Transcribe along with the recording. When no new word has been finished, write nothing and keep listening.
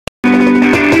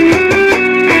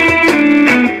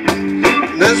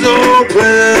no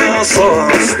place saw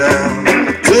us down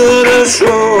to the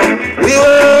shore we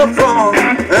were from,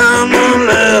 and the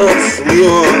lips we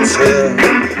once held.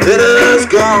 It has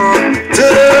gone to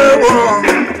the wall,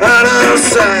 out of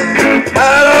sight,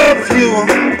 out of view.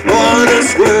 On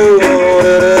this world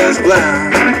it is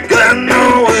blind. Got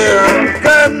nowhere,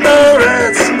 got no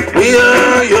rights. We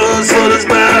are yours for this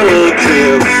barrel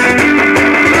kiss.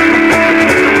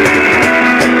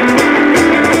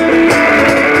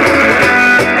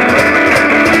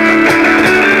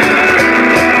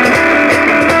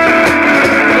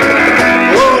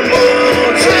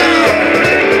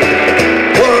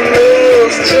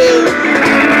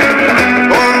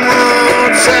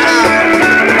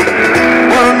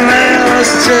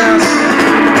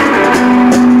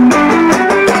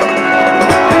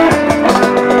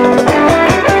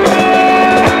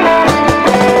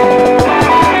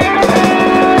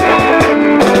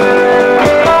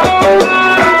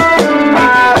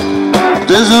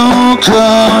 There's no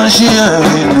cause here,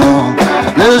 you know.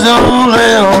 There's no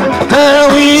land that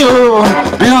we own.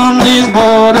 Beyond these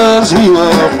borders we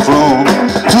were from.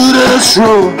 To this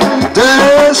road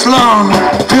that is long.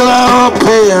 Feel our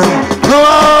pain, know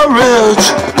our rage.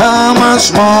 How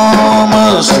much more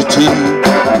must we take?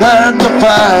 Like the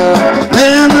fire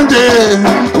in the day.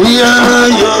 We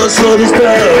are yours for this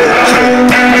day.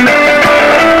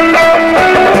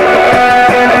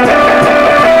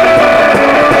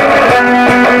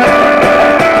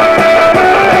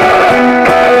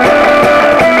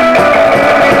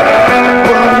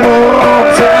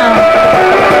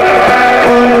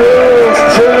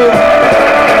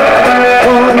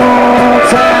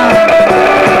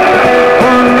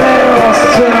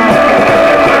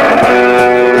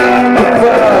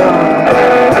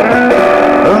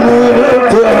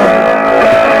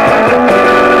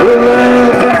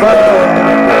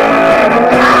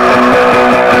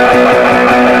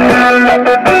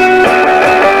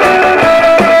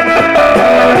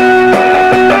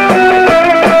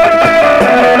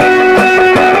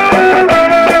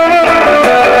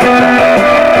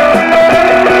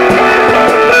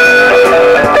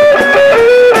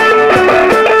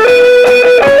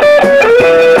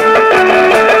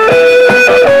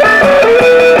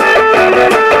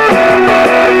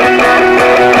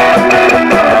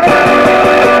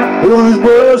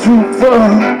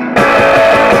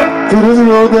 To this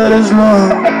road that is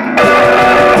long,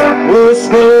 we're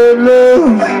spread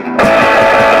love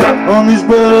on these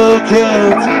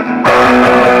barricades.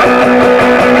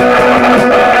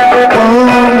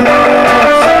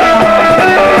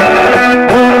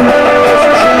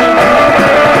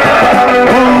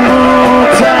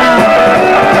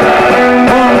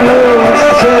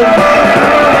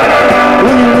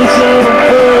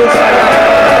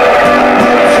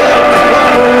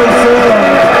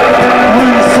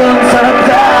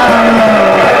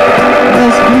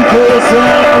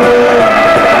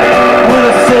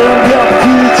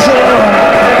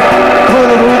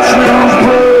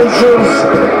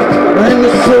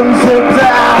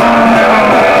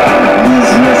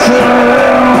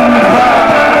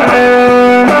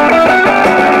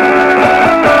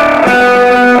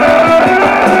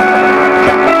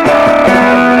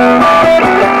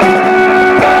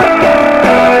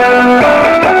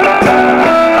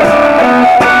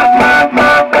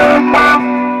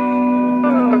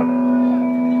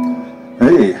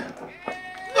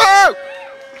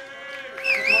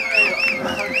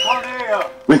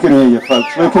 We can hear you,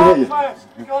 folks. We can hear you.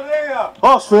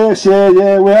 Harpsfest,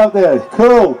 yeah, we're out there.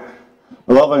 Cool.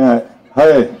 Loving it.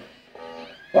 Hey,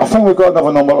 I think we've got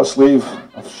another number up our sleeve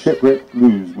of Shipwreck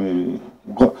Blues, maybe.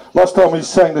 Last time we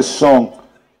sang this song,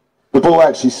 the bull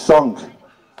actually sung.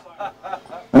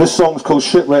 And this song's called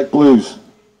Shipwreck Blues.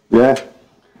 Yeah?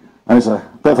 And it's a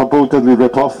bit of a Bo Diddley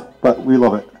rip-off, but we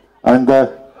love it. And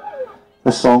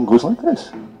this song goes like this.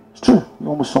 It's true. You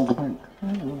almost sung the bank.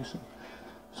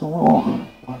 So,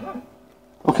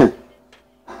 okay.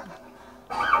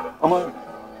 I'm on.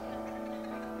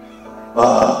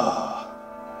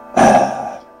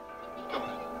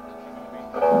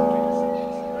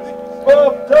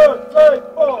 One, two, three,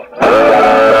 four.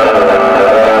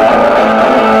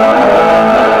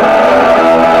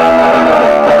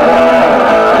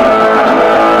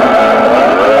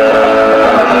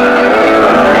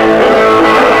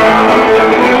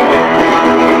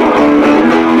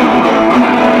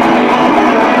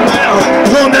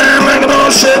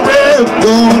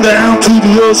 Going down to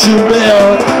the ocean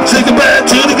bed, say goodbye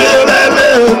to the girl I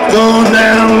love. Going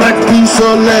down like a piece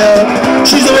of lead.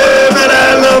 She's the one that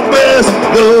I love best.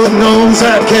 Lord knows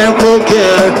I can't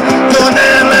forget. Going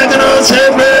down like an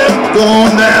ocean bed.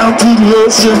 Going down to the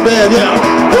ocean bed, yeah.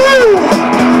 Woo!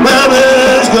 My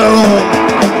best gone.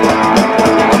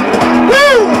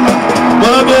 Woo!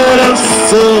 My baby's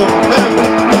soul.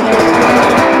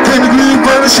 Came to grief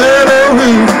by the shadow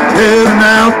ring, heading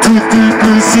out to deep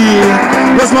sea.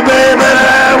 Lost my baby that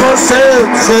I was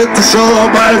set to shore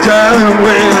by a giant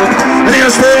whale. And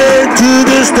he'll stay to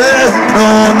this day, no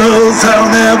one knows I'll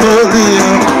never live.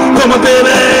 But my baby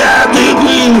I did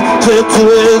grieve, set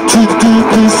away to the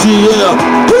deep sea. Yeah.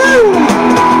 Woo!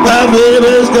 My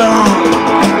baby's gone.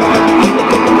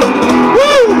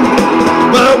 Woo!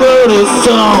 My world is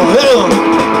song. Hell,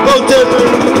 oh, dead.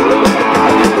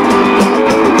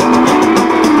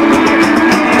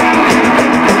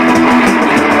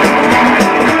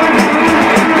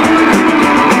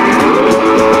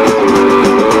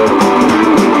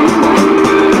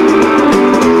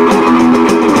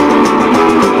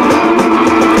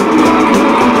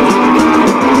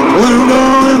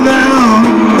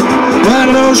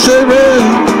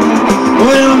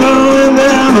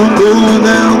 I'm going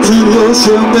down to the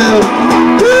ocean bed.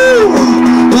 Woo!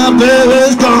 My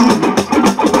baby's gone.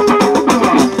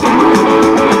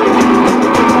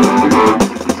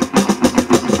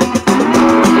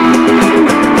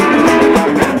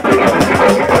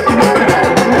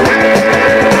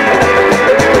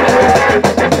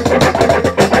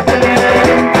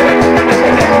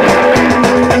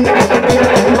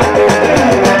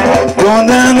 Going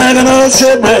down like an old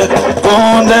shipwreck,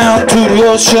 going down to the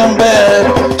ocean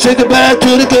bed. Take it back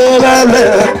to the girl I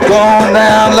left, going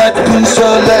down like a piece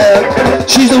of lead.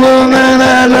 She's the one that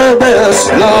I love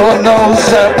best, Lord knows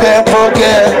I can't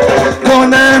forget. Going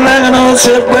down like an old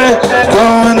shipwreck,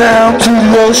 going down to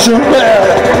the ocean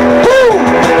bed. Woo!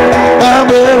 My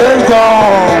baby's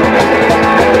gone.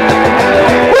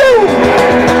 Woo!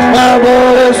 My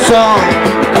baby's gone.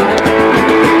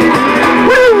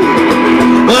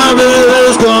 My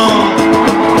baby's gone.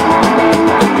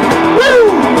 Woo!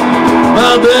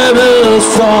 My baby's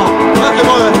gone. Okay,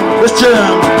 boy, let's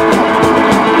jam.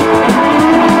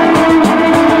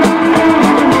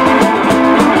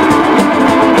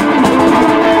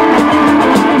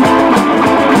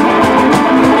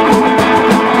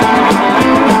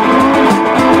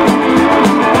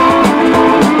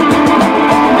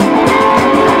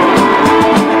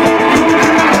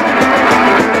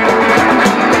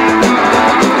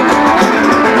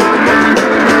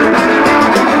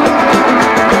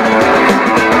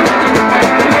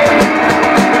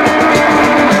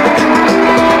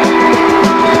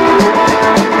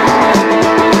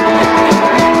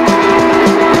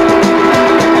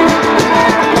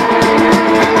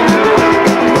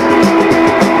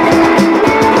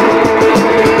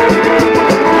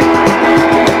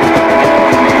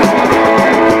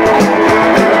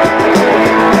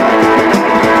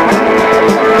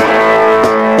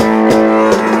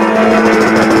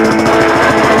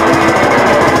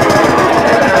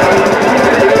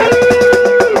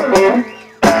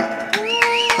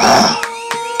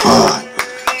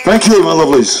 Thank you, my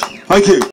lovelies. Thank you.